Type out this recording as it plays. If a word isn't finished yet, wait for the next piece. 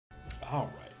All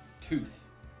right. Tooth.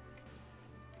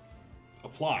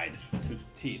 Applied to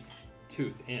teeth.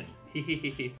 Tooth in.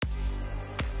 Hehehe.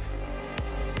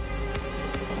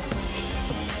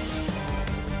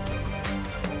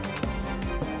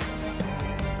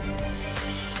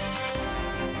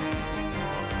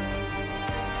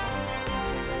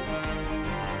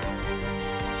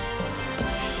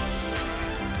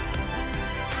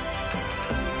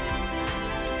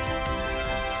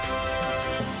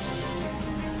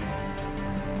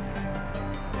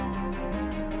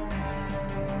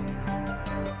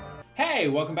 Hey,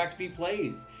 welcome back to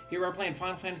PETEPLAYS. Here we're playing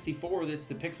Final Fantasy IV. This is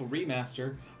the Pixel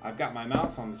Remaster. I've got my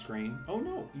mouse on the screen. Oh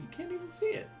no, you can't even see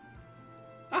it.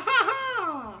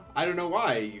 Ha! I don't know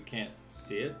why you can't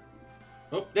see it.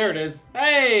 Oh, there it is.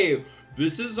 Hey,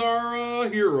 this is our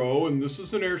hero, and this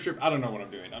is an airship. I don't know what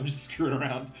I'm doing. I'm just screwing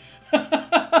around.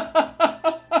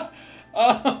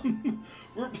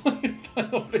 We're playing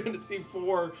Final Fantasy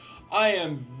IV. I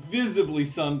am visibly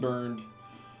sunburned.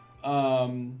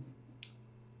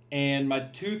 And my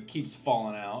tooth keeps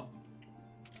falling out.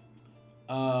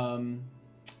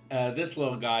 This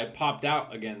little guy popped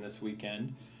out again this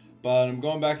weekend. But I'm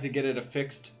going back to get it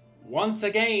fixed once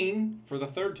again for the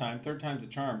third time. Third time's a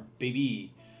charm,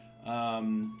 baby.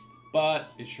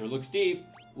 But it sure looks deep.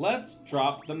 Let's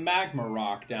drop the magma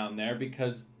rock down there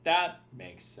because that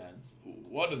makes sense.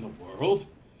 What in the world?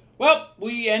 Well,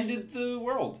 we ended the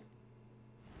world.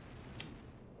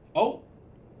 Oh.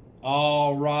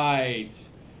 All right.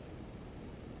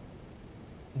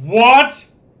 What?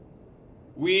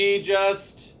 We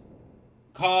just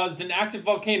caused an active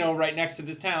volcano right next to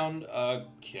this town,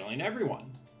 killing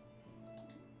everyone.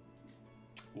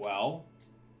 Well,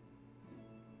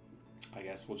 I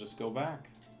guess we'll just go back.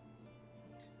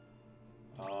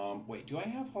 Wait, do I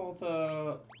have all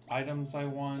the items I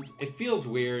want? It feels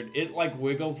weird. It, like,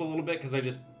 wiggles a little bit because I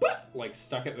just, like,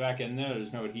 stuck it back in there.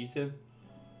 There's no adhesive.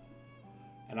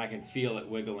 And I can feel it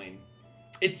wiggling.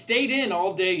 It stayed in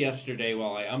all day yesterday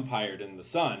while I umpired in the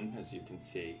sun, as you can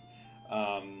see.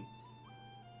 And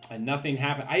nothing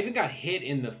happened. I even got hit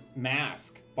in the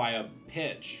mask by a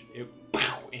pitch. It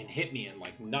and hit me and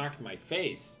like knocked my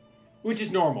face, which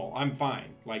is normal. I'm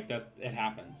fine. Like that, it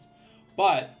happens.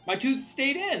 But my tooth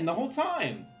stayed in the whole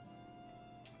time.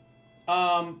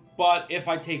 But if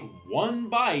I take one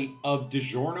bite of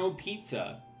DiGiorno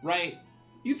pizza, right?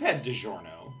 You've had DiGiorno.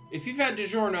 If you've had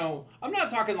DiGiorno, I'm not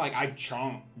talking like I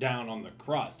chomped down on the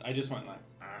crust. I just went like,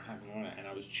 and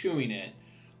I was chewing it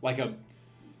like a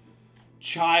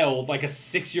child, like a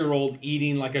 6-year-old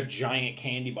eating like a giant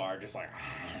candy bar, just like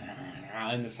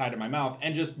in the side of my mouth,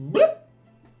 and just bloop,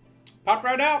 popped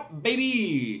right out,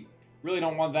 baby. Really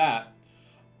don't want that.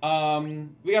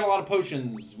 We got a lot of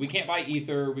potions. We can't buy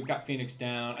ether. We've got Phoenix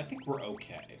down. I think we're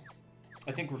okay.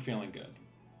 I think we're feeling good.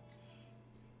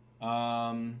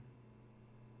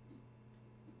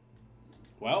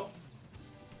 Well,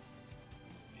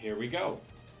 here we go.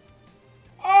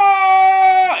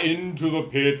 Ah! Into the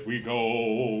pit we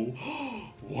go.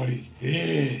 What is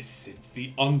this? It's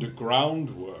the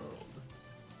underground world.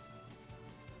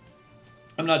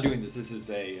 I'm not doing this. This is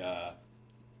a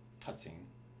cutscene.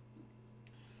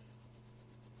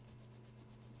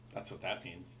 That's what that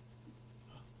means.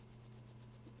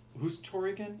 Who's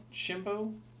Tori again?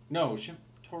 Shimbo? No,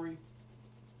 Tori.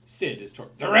 Sid is Tori.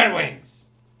 The Red Wings!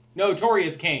 No, Tori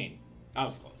is Kane. I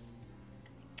was close.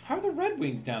 How are the Red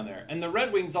Wings down there? And the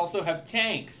Red Wings also have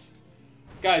tanks.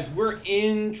 Guys, we're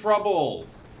in trouble.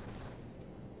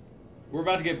 We're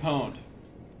about to get pwned.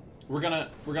 We're gonna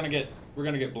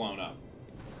get blown up.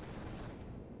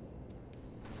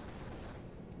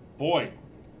 Boy,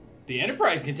 the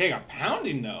Enterprise can take a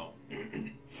pounding though.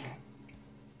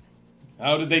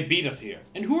 How did they beat us here?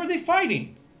 And who are they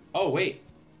fighting? Oh, wait.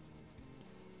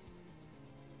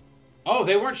 Oh,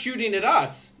 they weren't shooting at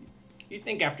us. You'd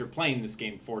think after playing this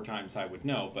game 4 times I would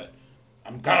know, but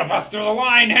I'm gonna bust through the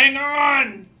line. Hang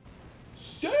on!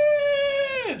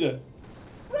 Sid!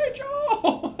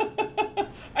 Rachel!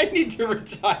 I need to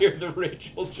retire the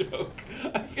Rachel joke.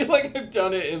 I feel like I've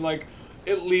done it in like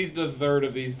at least a third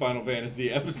of these Final Fantasy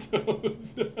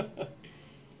episodes.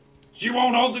 She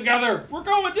won't hold together. We're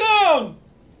going down!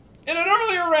 In an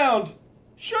earlier round!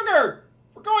 Sugar!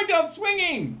 We're going down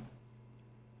swinging!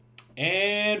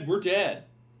 And we're dead.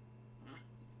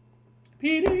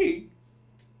 PD!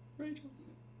 Rachel.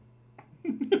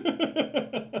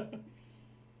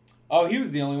 Oh, he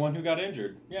was the only one who got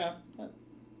injured. Yeah, that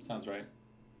sounds right.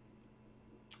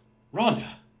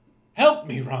 Rhonda! Help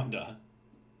me, Rhonda!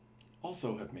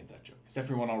 Also have made that joke. Is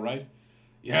everyone alright?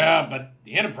 Yeah, but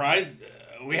the Enterprise,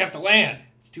 we have to land.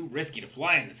 It's too risky to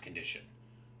fly in this condition.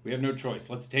 We have no choice.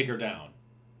 Let's take her down.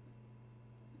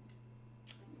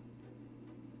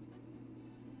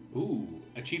 Ooh,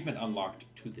 achievement unlocked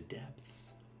to the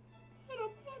depths.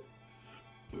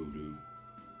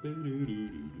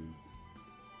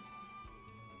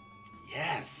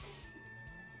 Yes!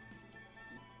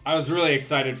 I was really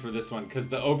excited for this one because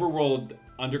the Overworld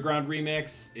Underground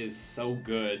remix is so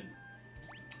good.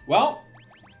 Well,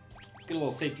 let's get a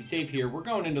little safety save here. We're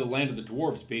going into the land of the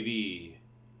dwarves, baby.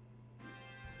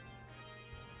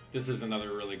 This is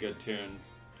another really good tune.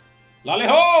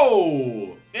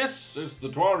 Lally-ho! This is the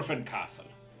Dwarven Castle.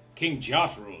 King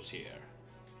Jot rules here.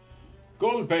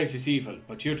 Gold base is evil,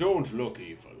 but you don't look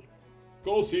evil.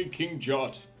 Go see King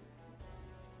Jot.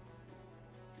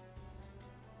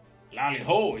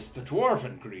 Lally-ho is the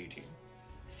Dwarven greeting.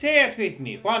 Say it with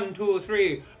me. 1, 2,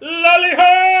 3.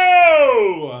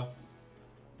 Lally-ho!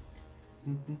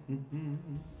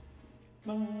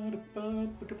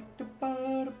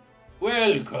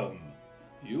 Welcome.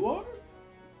 You are?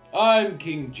 I'm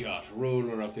King Jot,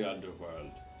 ruler of the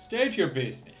underworld. State your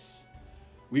business.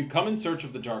 We've come in search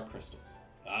of the dark crystals.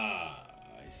 Ah,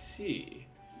 I see.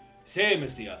 Same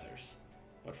as the others.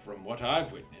 But from what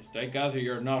I've witnessed, I gather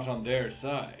you're not on their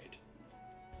side.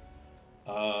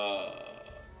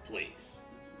 Please.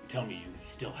 Tell me you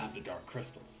still have the dark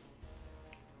crystals.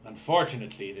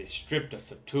 Unfortunately, they stripped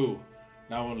us of 2.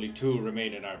 Now only 2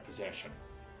 remain in our possession.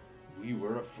 We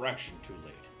were a fraction too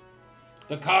late.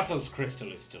 The castle's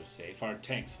crystal is still safe. Our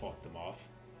tanks fought them off.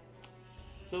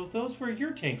 So those were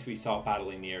your tanks we saw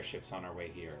battling the airships on our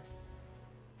way here.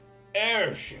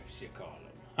 Airships, you call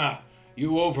them? Ha!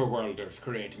 You overworlders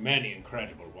create many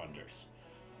incredible wonders.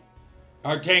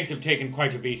 Our tanks have taken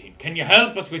quite a beating. Can you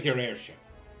help us with your airship?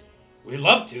 We'd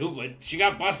love to, but she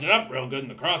got busted up real good in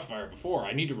the crossfire before.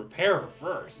 I need to repair her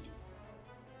first.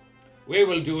 We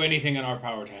will do anything in our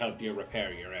power to help you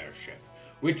repair your airship.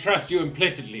 We trust you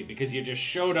implicitly because you just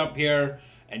showed up here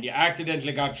and you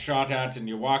accidentally got shot at and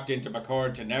you walked into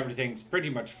McCourt and everything's pretty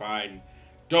much fine.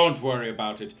 Don't worry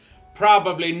about it.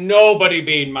 Probably nobody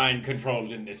being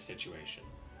mind-controlled in this situation.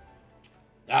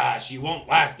 She won't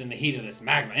last in the heat of this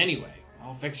magma anyway.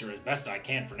 I'll fix her as best I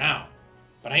can for now.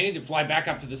 But I need to fly back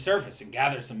up to the surface and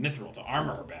gather some mithril to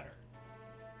armor her better.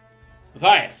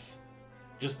 Matthias,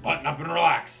 just button up and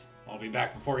relax. I'll be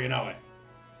back before you know it.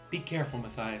 Be careful,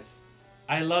 Matthias.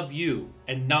 I love you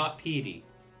and not Petey.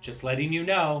 Just letting you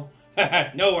know.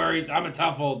 No worries, I'm a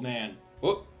tough old man.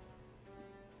 Whoop.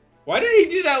 Why did he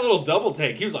do that little double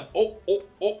take? He was like, oh.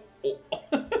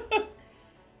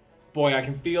 Boy, I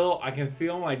can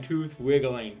feel my tooth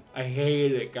wiggling. I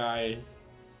hate it, guys.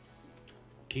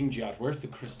 King Jot, where's the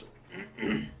crystal?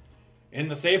 In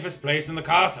the safest place in the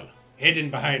castle,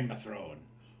 hidden behind my throne.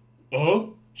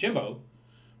 Oh, Shimbo.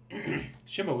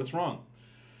 Shimbo, what's wrong?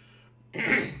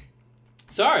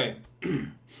 Sorry.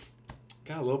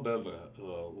 Got a little bit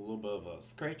of a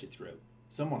scratchy throat.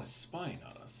 Someone is spying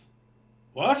on us.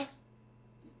 What?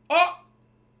 Oh!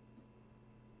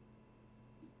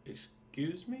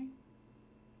 Excuse me?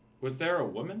 Was there a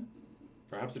woman?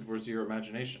 Perhaps it was your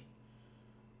imagination.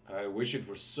 I wish it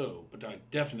were so, but I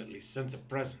definitely sense a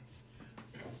presence.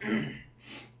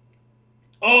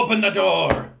 Open the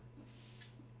door!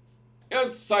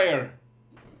 Yes, sire.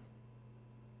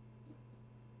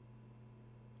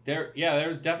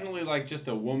 There's definitely like just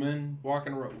a woman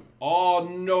walking around. Oh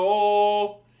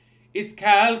no! It's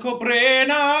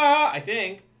Calcobrena! I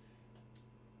think.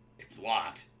 It's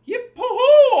locked.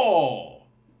 Yip-ho-ho!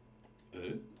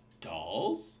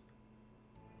 Dolls?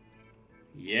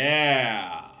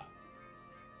 Yeah.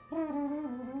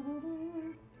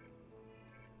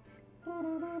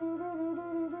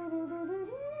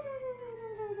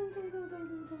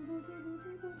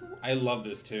 I love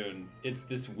this tune. It's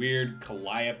this weird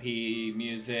calliope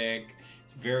music.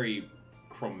 It's very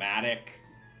chromatic.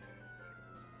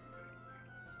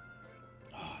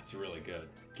 Oh, it's really good.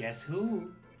 Guess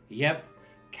who? Yep,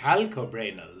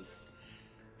 Calcobrenas.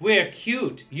 We're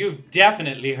cute. You've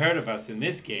definitely heard of us in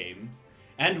this game.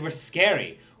 And we're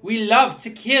scary. We love to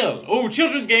kill. Oh,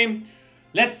 children's game.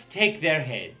 Let's take their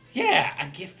heads. Yeah, a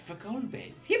gift for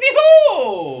Goldbase.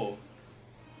 Yippee-hoo!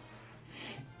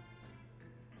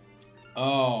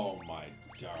 Oh, my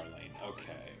darling.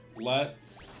 Okay,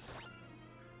 let's...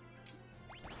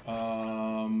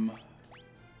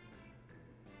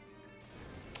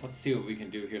 Let's see what we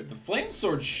can do here. The flame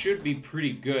sword should be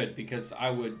pretty good because I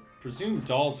would presume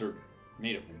dolls are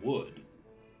made of wood.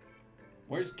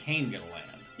 Where's Kane gonna land?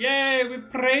 Yay, we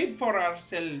prayed for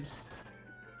ourselves.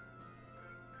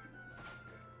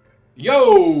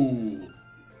 Yo!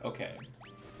 Okay.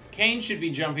 Kane should be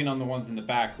jumping on the ones in the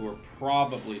back who are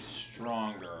probably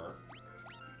stronger.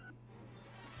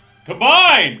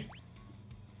 Combine!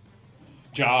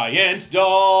 Giant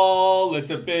doll, it's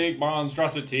a big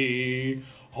monstrosity.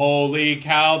 Holy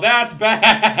cow, that's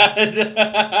bad!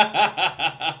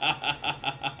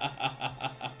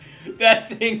 That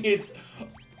thing is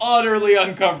utterly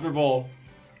uncomfortable.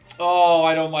 Oh,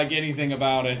 I don't like anything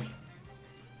about it.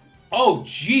 Oh,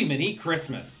 gee, mini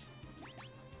Christmas.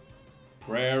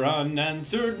 Prayer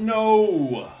unanswered,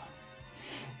 no.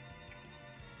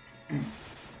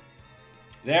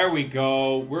 There we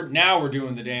go. Now we're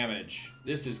doing the damage.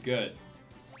 This is good.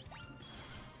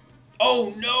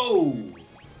 Oh no!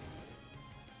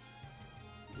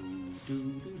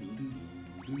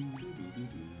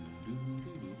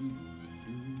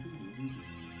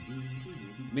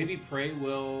 Maybe Prey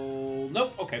will...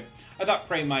 Nope, okay. I thought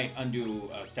Prey might undo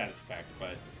a status effect,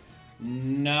 but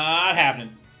not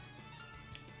happening.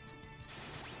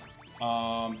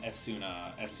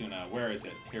 Esuna, where is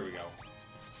it? Here we go.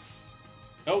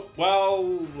 Oh,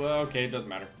 well, okay, it doesn't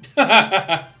matter.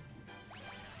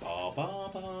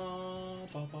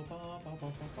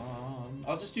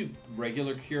 I'll just do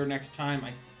regular cure next time.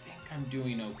 I think I'm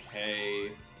doing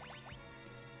okay.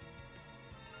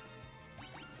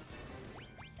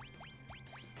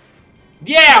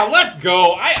 Yeah, let's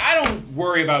go. I don't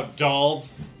worry about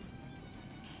dolls.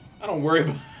 I don't worry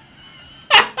about...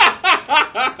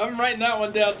 I'm writing that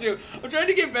one down too. I'm trying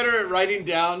to get better at writing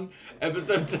down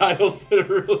episode titles that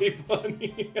are really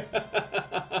funny.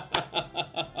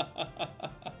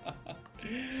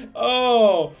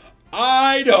 Oh,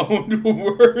 I don't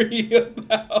worry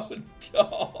about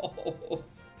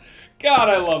dolls. God,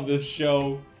 I love this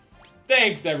show.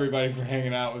 Thanks everybody for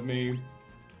hanging out with me.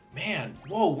 Man,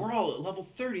 whoa, we're all at level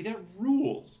 30. That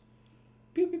rules.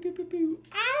 Pew, pew, pew, pew, pew.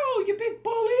 Ow, you big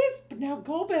bullies! But now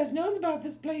Golbez knows about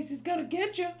this place. He's gonna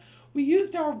get you. We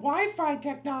used our Wi-Fi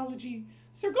technology.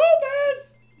 Sir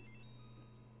Golbez!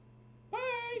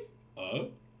 Bye.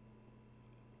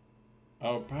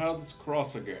 Our paths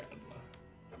cross again.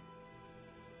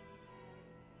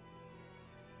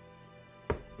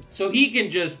 So he can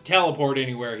just teleport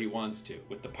anywhere he wants to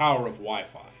with the power of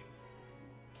Wi-Fi.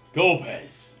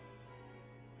 Golbez!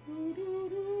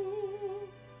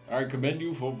 I commend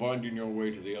you for finding your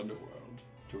way to the underworld.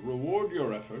 To reward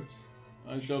your efforts,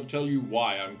 I shall tell you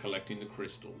why I'm collecting the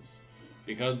crystals.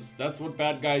 Because that's what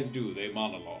bad guys do, they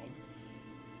monologue.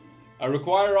 I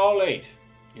require all 8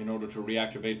 in order to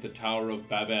reactivate the Tower of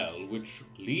Babel, which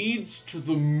leads to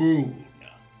the moon.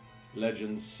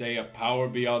 Legends say a power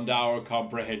beyond our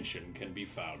comprehension can be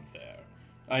found there.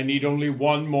 I need only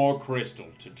one more crystal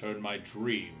to turn my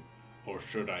dream, or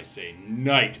should I say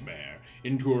nightmare,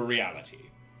 into a reality.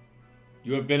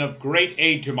 You have been of great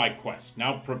aid to my quest.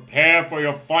 Now prepare for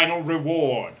your final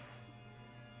reward.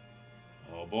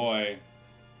 Oh boy.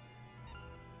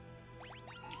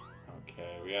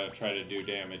 Okay, we gotta try to do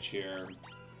damage here.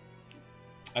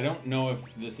 I don't know if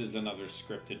this is another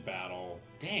scripted battle.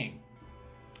 Dang.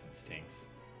 That stinks.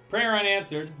 Prayer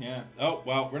unanswered. Yeah. Oh,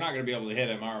 well, we're not gonna be able to hit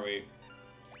him, are we?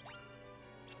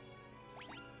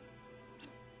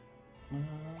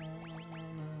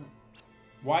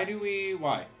 Why do we...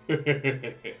 Why?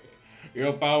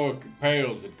 Your power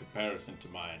pales in comparison to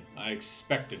mine. I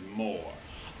expected more.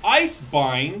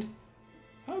 Icebind?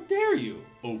 How dare you?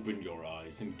 Open your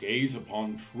eyes and gaze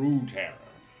upon true terror.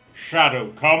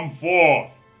 Shadow, come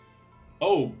forth!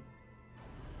 Oh.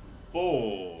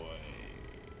 Boy.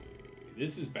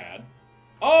 This is bad.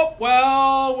 Oh,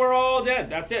 well, we're all dead.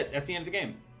 That's it. That's the end of the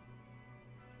game.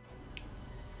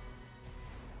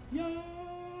 Yeah.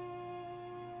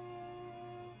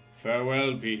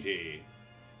 Farewell, PT.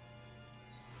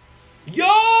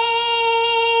 Yo!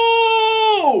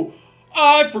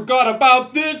 I forgot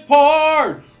about this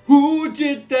part! Who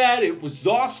did that? It was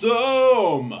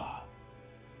awesome!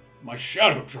 My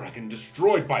Shadow Dragon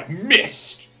destroyed by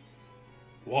mist!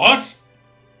 What?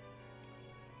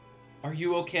 Are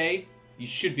you okay? You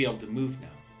should be able to move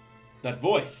now. That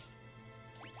voice.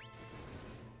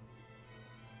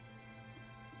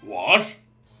 What?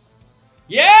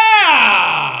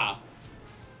 Yeah!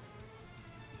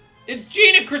 It's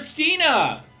Gina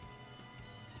Christina!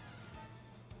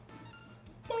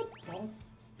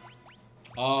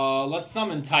 Let's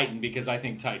summon Titan because I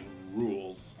think Titan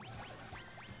rules.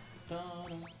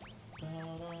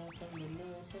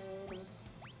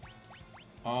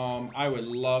 I would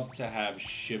love to have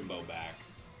Shimbo back.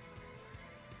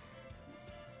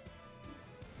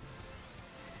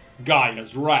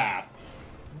 Gaia's Wrath.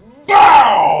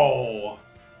 Bow!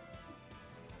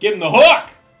 Give him the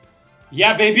hook!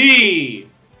 Yeah, baby!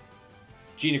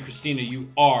 Gina Christina, you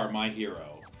are my hero.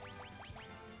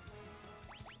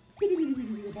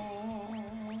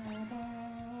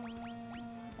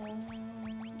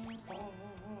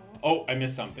 Oh, I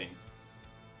missed something.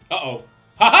 Uh-oh.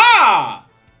 Ha-ha!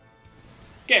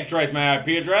 Can't trace my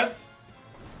IP address.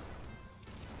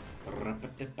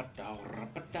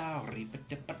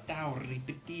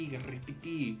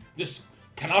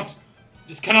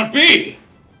 This cannot be!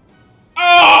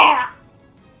 Ah!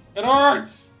 It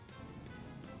hurts!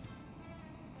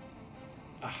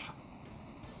 Ah.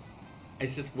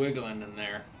 It's just wiggling in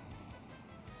there.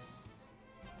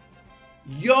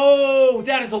 Yo!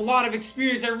 That is a lot of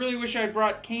experience. I really wish I had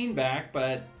brought Kane back,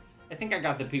 but I think I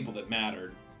got the people that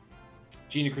mattered.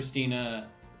 Gina, Christina,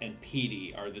 and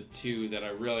Petey are the two that I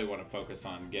really want to focus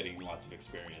on getting lots of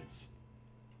experience.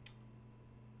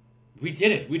 We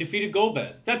did it. We defeated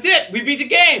Golbez. That's it. We beat the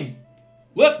game.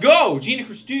 Let's go. Gina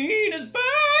Christine is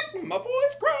back. My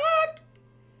voice cracked.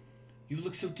 You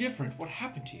look so different. What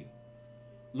happened to you?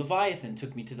 Leviathan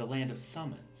took me to the land of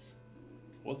summons.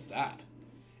 What's that?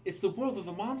 It's the world of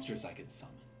the monsters I could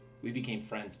summon. We became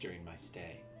friends during my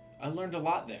stay. I learned a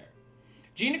lot there.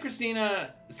 Gina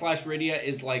Christina / Rydia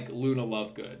is like Luna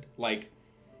Lovegood. Like,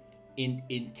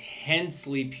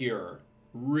 intensely pure.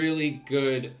 Really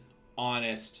good,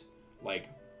 honest, like,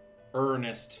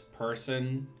 earnest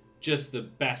person. Just the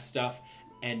best stuff.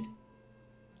 And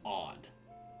odd.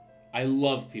 I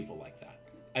love people like that.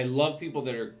 I love people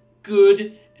that are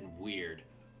good and weird.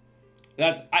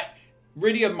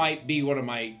 Rydia might be one of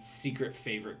my secret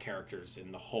favorite characters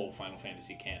in the whole Final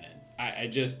Fantasy canon.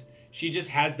 She just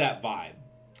has that vibe.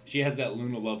 She has that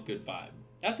Luna Lovegood vibe.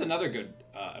 That's another good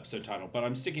episode title, but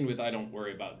I'm sticking with I Don't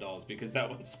Worry About Dolls because that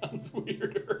one sounds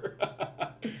weirder.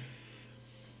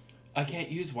 I can't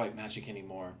use white magic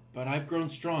anymore, but I've grown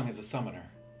strong as a summoner.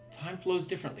 Time flows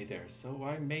differently there, so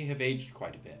I may have aged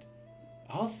quite a bit.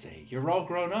 I'll say, you're all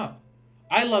grown up.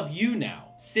 I love you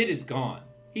now. Sid is gone.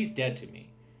 He's dead to me.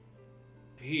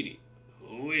 Petey,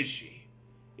 who is she?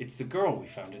 It's the girl we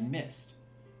found in Mist.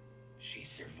 She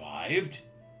survived?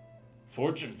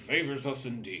 Fortune favors us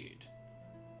indeed.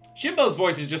 Shimbo's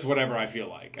voice is just whatever I feel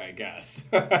like, I guess.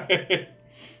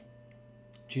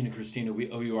 Gina Christina, we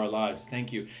owe you our lives.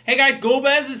 Thank you. Hey guys,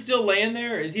 Golbez is still laying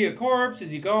there. Is he a corpse?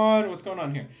 Is he gone? What's going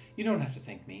on here? You don't have to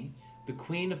thank me. The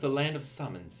Queen of the Land of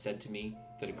Summons said to me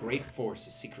that a great force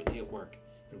is secretly at work,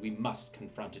 and we must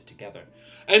confront it together.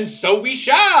 And so we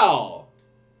shall!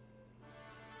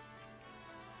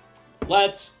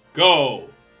 Let's go!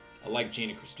 I like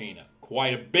Gina Christina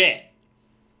quite a bit.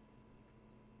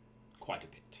 Quite a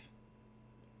bit.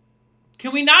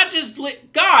 Can we not just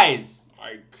guys!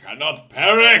 I cannot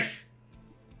perish!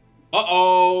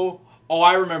 Uh-oh. Oh,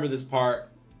 I remember this part.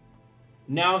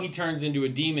 Now he turns into a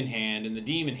demon hand, and the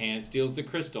demon hand steals the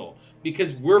crystal.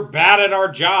 Because we're bad at our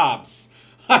jobs.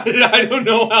 I don't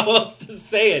know how else to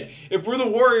say it. If we're the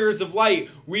Warriors of Light,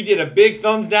 we did a big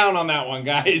thumbs down on that one,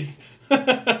 guys.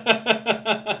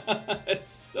 It's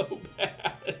so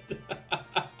bad.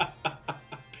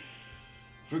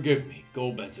 Forgive me,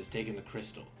 Golbez has taken the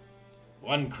crystal.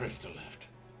 One crystal left.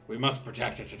 We must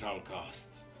protect it at all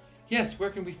costs. Yes, where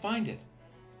can we find it?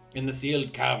 In the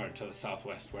sealed cavern to the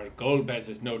southwest, where Golbez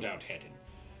is no doubt heading.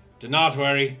 Do not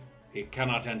worry, he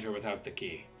cannot enter without the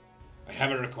key. I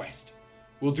have a request.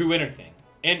 We'll do anything.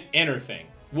 Anything.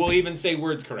 We'll even say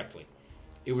words correctly.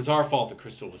 It was our fault the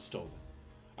crystal was stolen.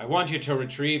 I want you to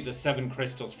retrieve the 7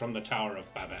 crystals from the Tower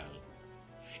of Babel.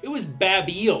 It was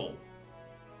Babil.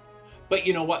 But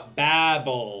you know what?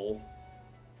 Babel.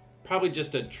 Probably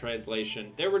just a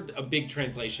translation. There were big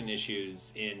translation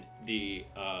issues in the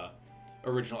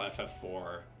original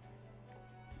FF4.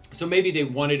 So maybe they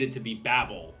wanted it to be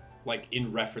Babel, like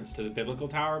in reference to the biblical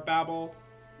Tower of Babel.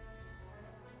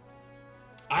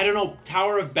 I don't know.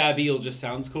 Tower of Babel just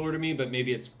sounds cooler to me, but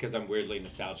maybe it's because I'm weirdly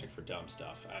nostalgic for dumb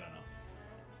stuff. I don't know.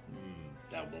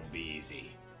 That won't be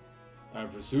easy. I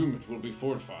presume it will be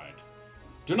fortified.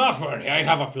 Do not worry, I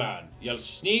have a plan. You'll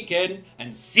sneak in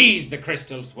and seize the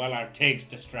crystals while our tanks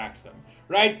distract them.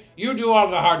 Right? You do all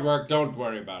the hard work, don't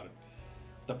worry about it.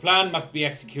 The plan must be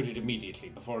executed immediately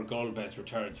before Golbez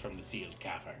returns from the sealed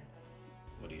cavern.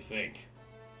 What do you think?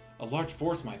 A large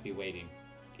force might be waiting.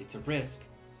 It's a risk.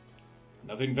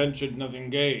 Nothing ventured, nothing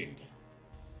gained.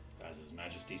 As His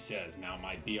Majesty says, now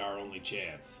might be our only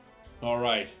chance. All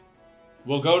right.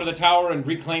 We'll go to the tower and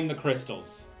reclaim the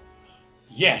crystals.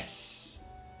 Yes!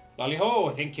 Lolly-ho,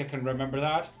 I think you can remember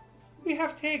that. We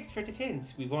have tanks for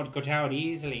defense. We won't go down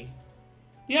easily.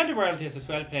 The underworld is a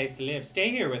swell place to live. Stay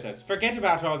here with us. Forget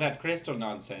about all that crystal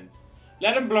nonsense.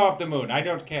 Let him blow up the moon. I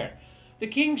don't care. The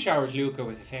king showers Luca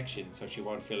with affection, so she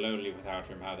won't feel lonely without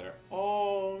her mother.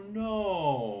 Oh,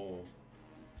 no.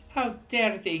 How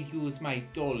dare they use my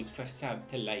dolls for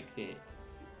something like that?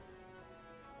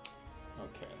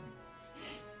 Okay.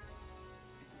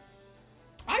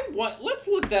 Let's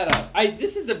look that up.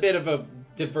 This is a bit of a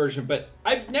diversion, but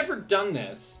I've never done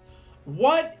this.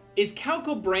 What is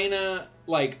Calcobrana,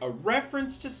 like a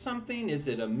reference to something? Is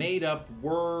it a made-up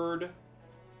word?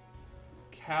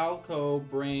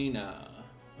 Calcobrana.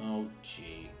 Oh,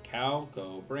 gee.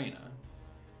 Calcobrana.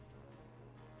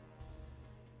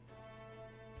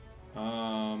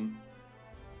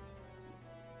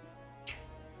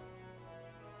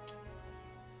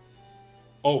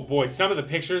 Oh boy, some of the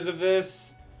pictures of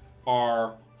this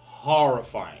are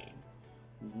horrifying.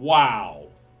 Wow.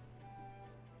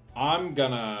 I'm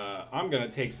gonna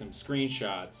take some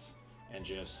screenshots and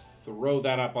just throw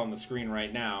that up on the screen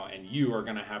right now, and you are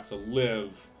gonna have to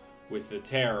live with the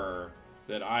terror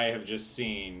that I have just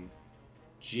seen.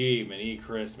 Gee, many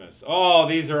Christmas. Oh,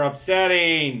 these are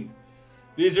upsetting.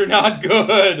 These are not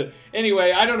good.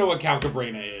 Anyway, I don't know what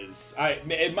Calcobrana is.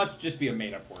 It must just be a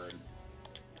made-up word.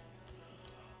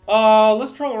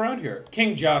 Let's troll around here.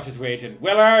 King Jot is waiting.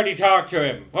 Well, I already talked to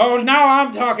him. Oh, now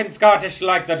I'm talking Scottish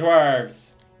like the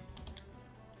dwarves.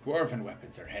 Dwarven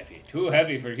weapons are heavy. Too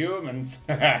heavy for humans.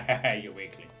 You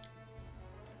weaklings.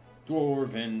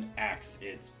 Dwarven axe.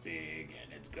 It's big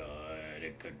and it's good.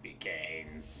 It could be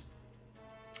Kane's.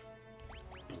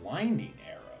 Blinding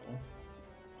arrow.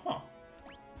 Huh.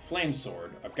 Flame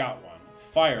sword. I've got one.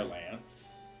 Fire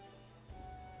lance.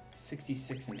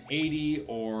 66 and 80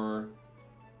 or...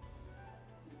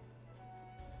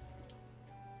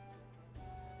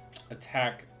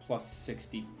 attack plus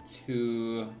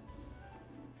 62.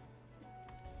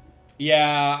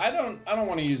 Yeah, I don't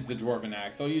want to use the dwarven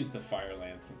axe. I'll use the fire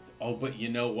lance. Oh, but you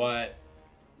know what?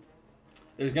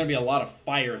 There's going to be a lot of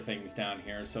fire things down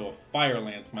here, so a fire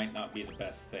lance might not be the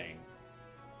best thing.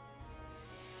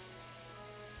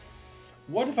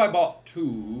 What if I bought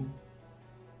two?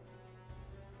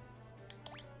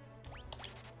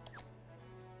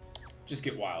 Just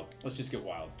get wild. Let's just get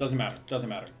wild. Doesn't matter. Doesn't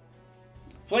matter.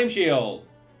 Flame shield.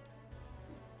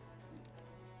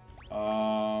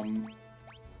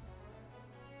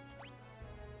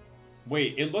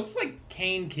 Wait, it looks like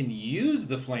Kane can use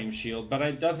the flame shield, but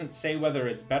it doesn't say whether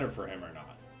it's better for him or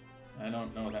not. I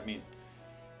don't know what that means.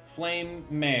 Flame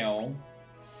mail,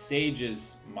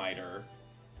 Sage's miter.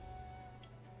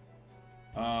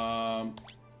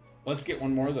 Let's get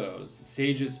one more of those.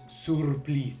 Sage's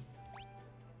surplice.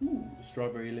 Ooh,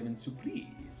 strawberry lemon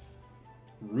surprise.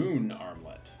 Rune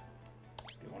armlet.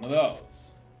 Let's get one of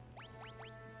those.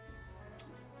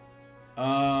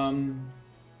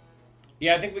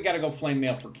 Yeah, I think we gotta go flame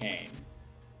mail for Kane.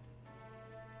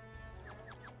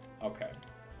 Okay.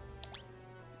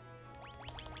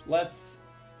 Let's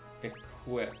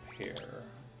equip here.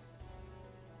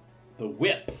 The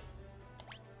whip.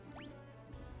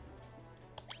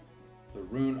 The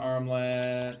rune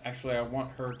armlet. Actually, I want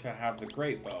her to have the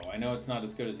great bow. I know it's not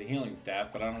as good as the healing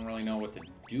staff, but I don't really know what to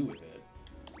do with it.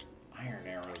 Iron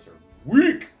arrows are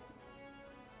weak.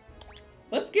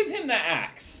 Let's give him the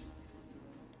axe.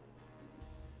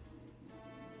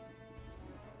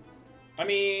 I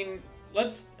mean,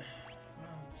 let's... Well,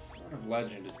 Sword of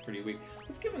Legend is pretty weak.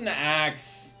 Let's give him the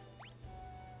axe.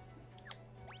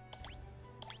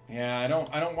 Yeah, I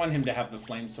don't want him to have the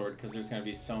flame sword because there's going to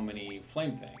be so many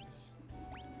flame things.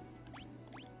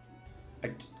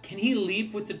 Can he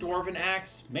leap with the dwarven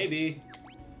axe? Maybe.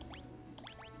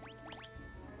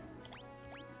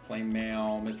 Flame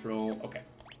mail, mithril. Okay.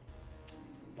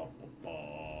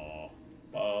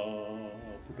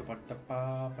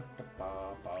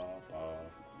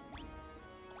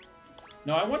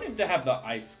 No, I want him to have the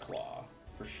ice claw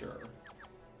for sure.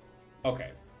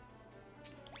 Okay.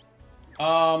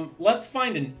 Let's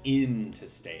find an inn to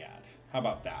stay at. How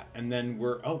about that? And then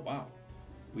we're... Oh, wow.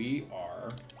 We are...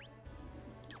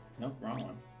 Nope, wrong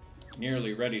one.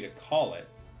 Nearly ready to call it.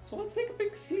 So let's take a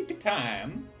big sleepy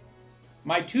time.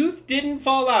 My tooth didn't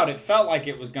fall out. It felt like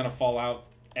it was going to fall out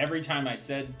every time I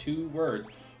said two words.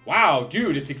 Wow,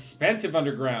 dude, it's expensive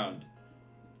underground.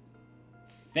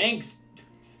 Thanks.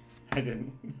 I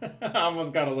didn't. I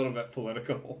almost got a little bit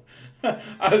political. I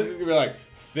was just going to be like,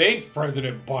 thanks,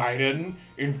 President Biden.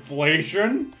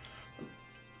 Inflation.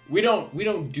 We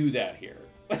don't do that here.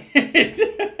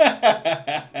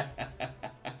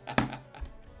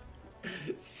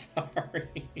 Sorry.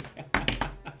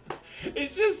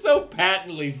 It's just so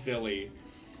patently silly.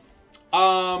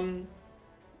 I'm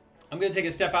going to take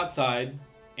a step outside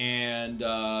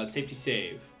and safety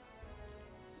save.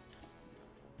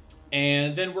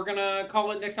 And then we're going to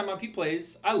call it next time on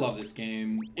PETEPLAYS. I love this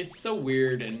game. It's so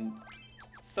weird and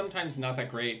sometimes not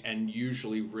that great and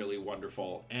usually really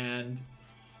wonderful. And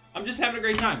I'm just having a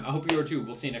great time. I hope you are too.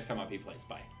 We'll see you next time on PETEPLAYS.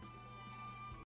 Bye.